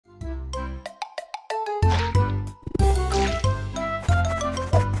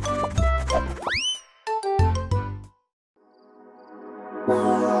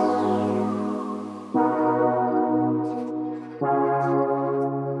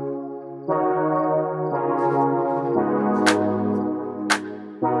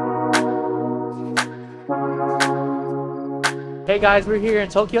guys, we're here in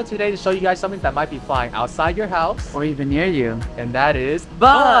Tokyo today to show you guys something that might be flying outside your house. Or even near you. And that is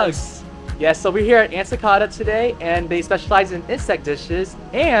bugs! Yes, so we're here at Antcicada today, and they specialize in insect dishes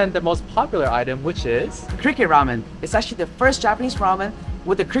and the most popular item, which is cricket ramen. It's actually the first Japanese ramen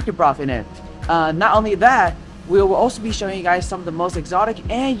with a cricket broth in it. Not only that, we will also be showing you guys some of the most exotic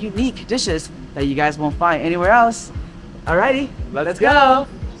and unique dishes that you guys won't find anywhere else. Alrighty, let's go!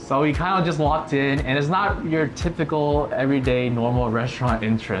 So we kind of just walked in, and it's not your typical, everyday, normal restaurant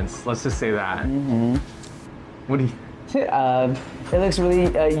entrance. Let's just say that. What do you... It looks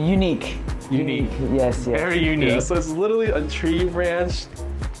really unique. Unique. Yes. Very unique. Yeah, so it's literally a tree branch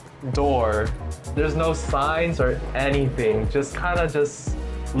door. There's no signs or anything. Just kind of just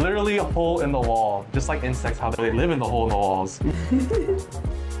literally a hole in the wall. Just like insects, how they live in the hole in the walls.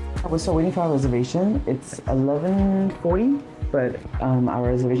 We're still waiting for our reservation. It's 11:40, but our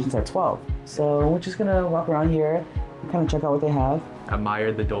reservations are 12. So we're just gonna walk around here, kind of check out what they have.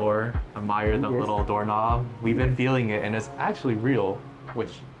 Admire the door, admire the little doorknob. We've been feeling it, and it's actually real,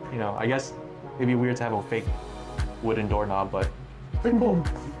 which, you know, I guess it'd be weird to have a fake wooden doorknob, but pretty cool.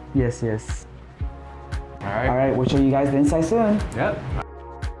 Yes. All right, we'll show you guys the inside soon. Yep.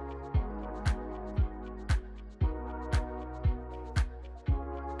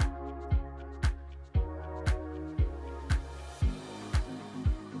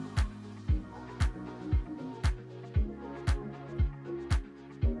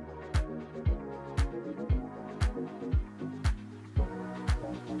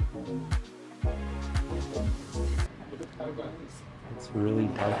 It's really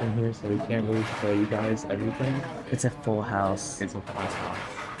dark in here, so we can't really show you guys everything. It's a full house. It's a full house.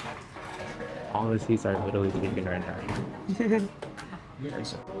 All the seats are literally taken right now.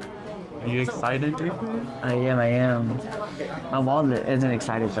 Are you excited, David? I am. My wallet isn't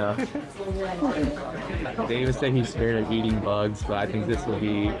excited though. David said he's scared of eating bugs, but I think this will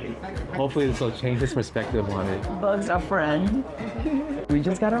be... Hopefully this will change his perspective on it. Bugs are friend. We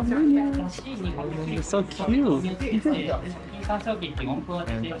just got our menu. It's so cute.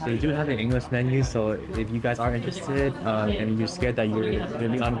 And they do have an English menu, so if you guys are interested and you're scared that you're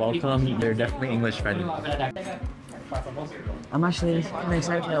really unwelcome, they're definitely English friendly. I'm actually kind of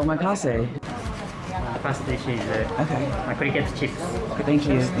excited for omakase. First dish is cricket chips. Thank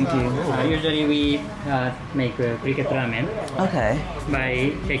you. Usually we make cricket ramen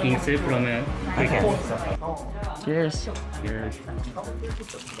by taking soup from cricket. Cheers. Cheers.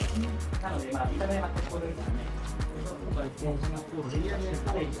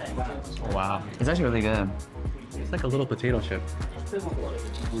 Wow. It's actually really good. It's like a little potato chip.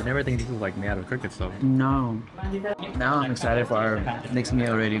 I never think this was like made out of cricket stuff. No. Now I'm excited for our next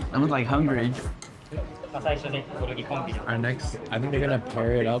meal already. I'm like hungry. Our next, I think they're gonna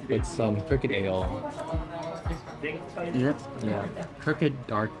pair it up with some cricket ale. Is it? Yeah. Cricket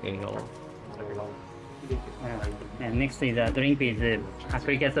dark ale. And next is the drink is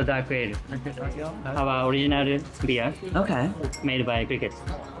cricket dark ale. Our original beer. Made by cricket.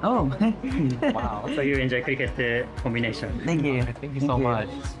 Oh. Wow. So you enjoy cricket combination. Thank you. Thank you so much.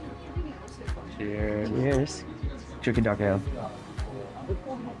 Cheers. Cheers. Cricket dark ale.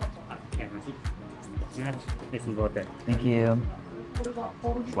 This is water. Thank you.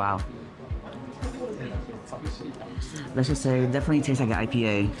 Wow. Let's just say it definitely tastes like an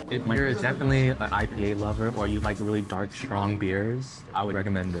IPA. If you're definitely an IPA lover or you like really dark, strong beers, I would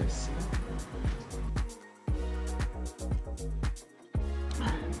recommend this.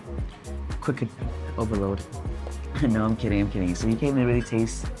 Quick overload. No, I'm kidding. So you can't really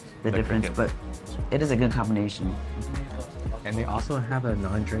taste the difference, but it is a good combination. And they also have a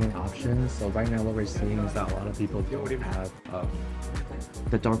non-drink option. So right now what we're seeing is that a lot of people don't have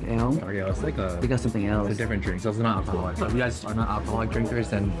the dark ale. It's like they got something else. It's a different drink, so it's not alcoholic. So if you guys are not alcoholic drinkers,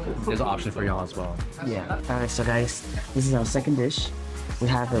 then there's an option for y'all as well. Yeah. Alright, so guys, this is our second dish. We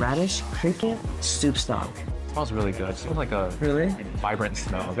have a radish cricket soup stock. It smells really good. It smells like a vibrant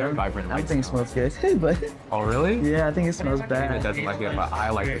smell, very vibrant. I think it smells good, but... Oh really? Yeah, I think it smells bad. It doesn't like it, but I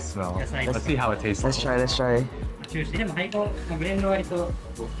like the smell. Let's see how it tastes. Let's try.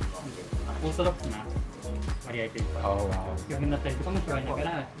 Oh wow.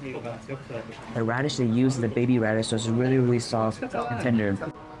 The radish they use is the baby radish, so it's really soft and tender.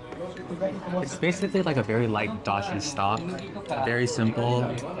 It's basically like a very light dashi stock. Very simple,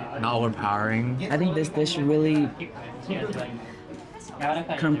 not overpowering. I think this dish really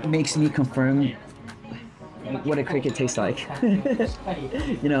makes me confirm what a cricket tastes like.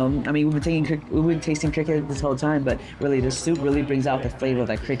 You know, I mean, we've been tasting cricket this whole time, but really the soup really brings out the flavor of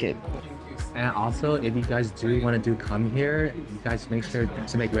that cricket. And also, if you guys do want to come here, you guys make sure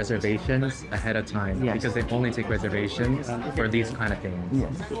to make reservations ahead of time. Yes. Because they only take reservations for these kind of things.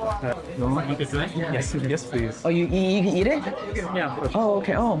 Yes. Yes, please. Oh, you can eat it? Yeah. Oh,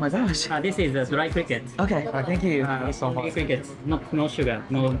 okay. Oh my gosh. This is a dry cricket. Okay, thank you. Dry cricket, no sugar,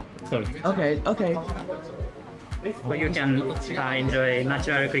 no salt. Okay. So you can enjoy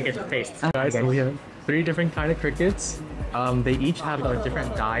natural cricket taste. Guys, so we have 3 different kind of crickets. They each have a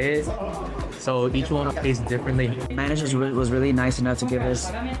different diet, so each one tastes differently. Manager was really nice enough to give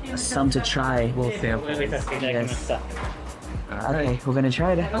us some to try. We'll sample. Yes. Okay, we're gonna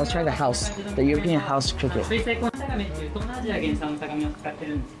try it. Let's try the house, the European house cricket. 水生このタガメっていう東南アジア原産のタガメを使って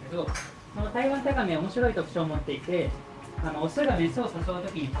るんですけど、この台湾タガメは面白い特徴を持っていて、オスがメスを誘うと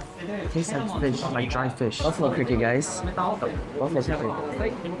きに発する Tastes like fish, like dry fish. Buffalo cricket, guys. Buffalo cricket.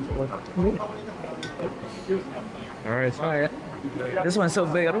 Alright, try it. This one's so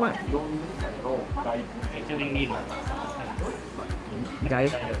big. I don't want.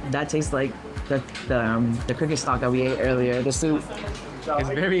 Guys, that tastes like the cricket stock that we ate earlier. The soup. It's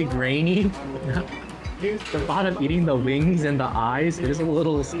very grainy. The thought of eating the wings and the eyes is a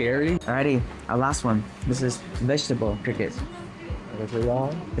little scary. Alrighty, our last one. This is vegetable cricket.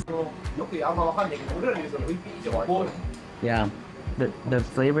 Yeah, the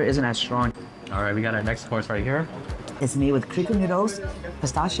flavor isn't as strong. Alright, we got our next course right here. It's made with cricket noodles,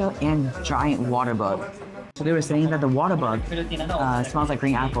 pistachio, and giant water bug. So they were saying that the water bug smells like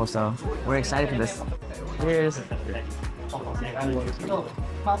green apple, so we're excited for this. Cheers.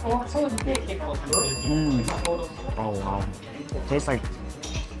 Oh wow. Tastes like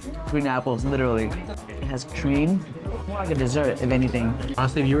green apples, literally. It has cream, more like a dessert, if anything.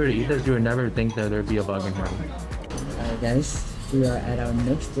 Honestly, if you were to eat this, you would never think that there'd be a bug in here. Alright guys, we are at our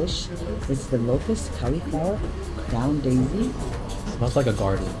next dish. This is the locust cauliflower down daisy. Smells like a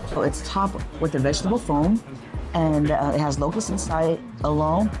garden. So it's topped with the vegetable foam, and it has locust inside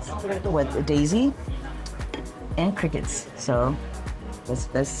along with daisy and crickets. So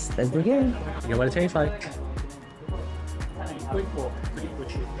let's begin. You know what it tastes like?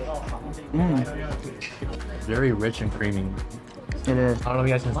 Very rich and creamy. It is. I don't know if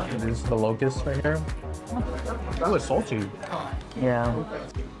you guys can see, this is the locust right here. That was salty. Yeah.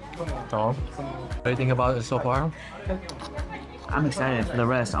 So, what do you think about it so far? I'm excited for the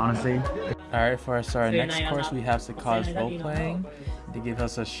rest, honestly. Alright, for our next course, we have Antcicada's role playing. They give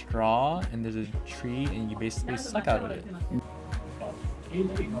us a straw, and there's a tree, and you basically suck out of it.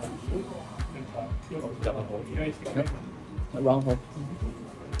 Wrong hole.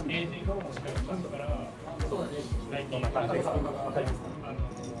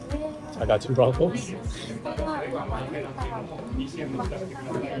 I got 2 wrong holes.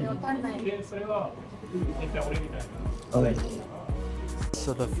 Okay.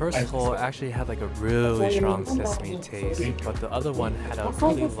 So the first hole actually had like a really strong sesame taste, but the other one had a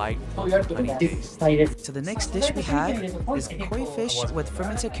really light honey taste. So the next dish we had is koi fish with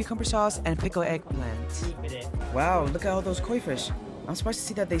fermented cucumber sauce and pickled eggplant. Wow, look at all those koi fish. I'm surprised to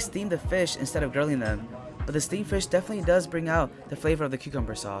see that they steam the fish instead of grilling them. But the steamed fish definitely does bring out the flavor of the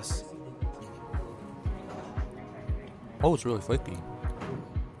cucumber sauce. Oh, it's really flaky.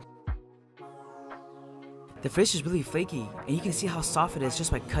 The fish is really flaky, and you can see how soft it is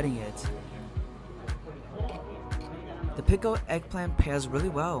just by cutting it. The pickled eggplant pairs really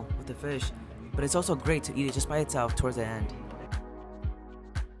well with the fish, but it's also great to eat it just by itself towards the end.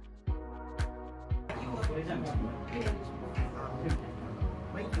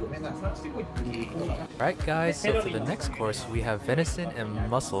 Alright guys, so for the next course we have venison and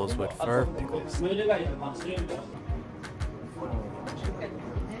mussels with fur pickles.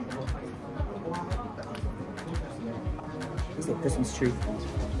 It's like Christmas tree.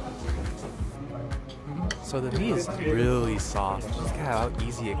 So the meat is really soft, just look at how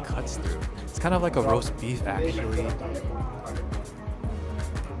easy it cuts through. It's kind of like a roast beef actually.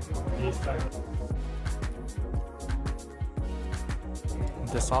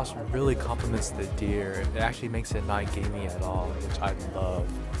 The sauce really complements the deer. It actually makes it not gamey at all, which I love.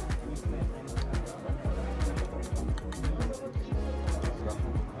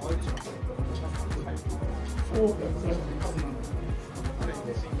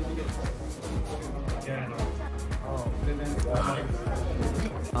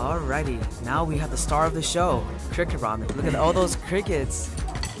 Alrighty, now we have the star of the show, cricket ramen. Look at all those crickets.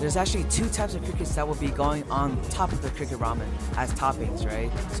 There's actually 2 types of crickets that will be going on top of the cricket ramen as toppings,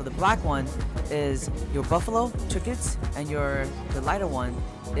 right? So the black one is your buffalo crickets, and the lighter one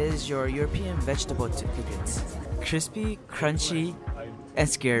is your European vegetable crickets. Crispy, crunchy, and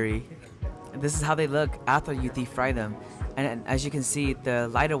scary. And this is how they look after you deep fry them. And as you can see, the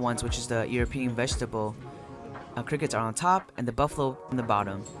lighter ones, which is the European vegetable crickets, are on top, and the buffalo on the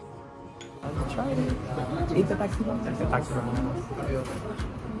bottom. Try it. Eat the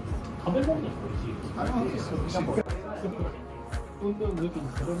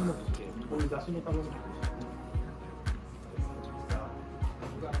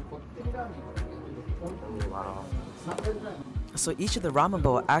Wow. So each of the ramen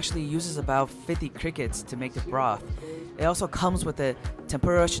bowl actually uses about 50 crickets to make the broth. It also comes with a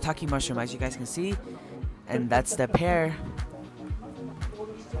tempura shiitake mushroom, as you guys can see, and that's the pair.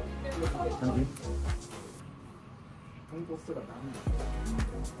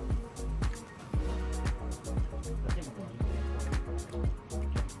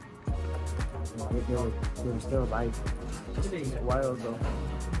 You're still alive. A while ago.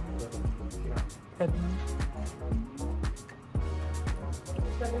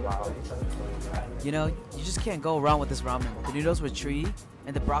 You know, you just can't go wrong with this ramen. The noodles were chewy,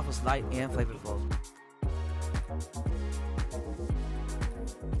 and the broth was light and flavorful.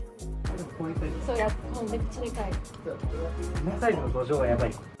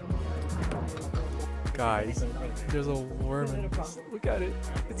 Guys, there's a worm in this. Look at it.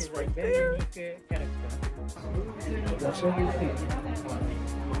 It's right there.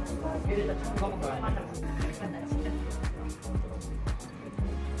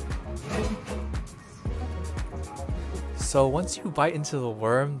 So once you bite into the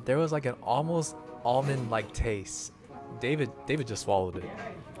worm, there was like an almost almond-like taste. David just swallowed it.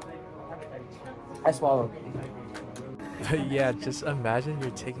 I swallowed. But yeah, just imagine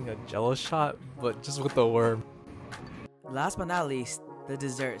you're taking a Jello shot, but just with the worm. Last but not least, the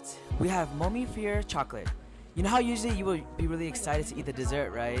desserts. We have momi fear chocolate. You know how usually you would be really excited to eat the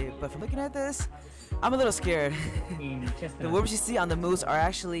dessert, right? But from looking at this, I'm a little scared. The worms you see on the mousse are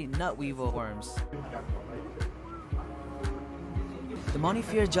actually nut weevil worms. The momi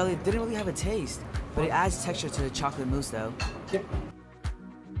fear jelly didn't really have a taste, but it adds texture to the chocolate mousse though.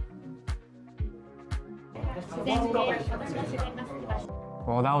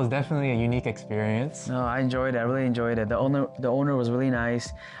 Well, that was definitely a unique experience. No, I enjoyed it. I really enjoyed it. The owner was really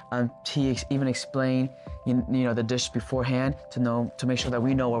nice. He even explained, you know, the dish beforehand to make sure that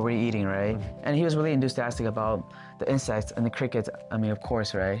we know what we're eating, right? And he was really enthusiastic about the insects and the crickets. I mean, of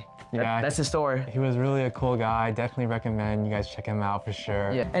course, right? Yeah, that's the store. He was really a cool guy. Definitely recommend you guys check him out for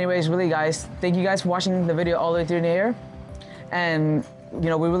sure. Yeah. Anyways, really, guys, thank you guys for watching the video all the way through here. And you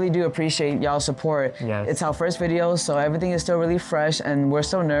know, we really do appreciate y'all's support. Yes. It's our first video, so everything is still really fresh and we're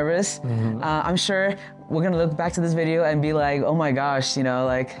so nervous. I'm sure we're gonna look back to this video and be like, oh my gosh, you know,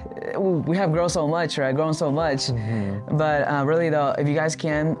 like, we have grown so much, right? Grown so much. But really though, if you guys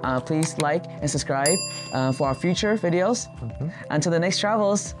can, please like and subscribe for our future videos. Until the next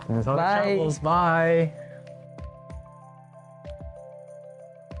travels. Bye.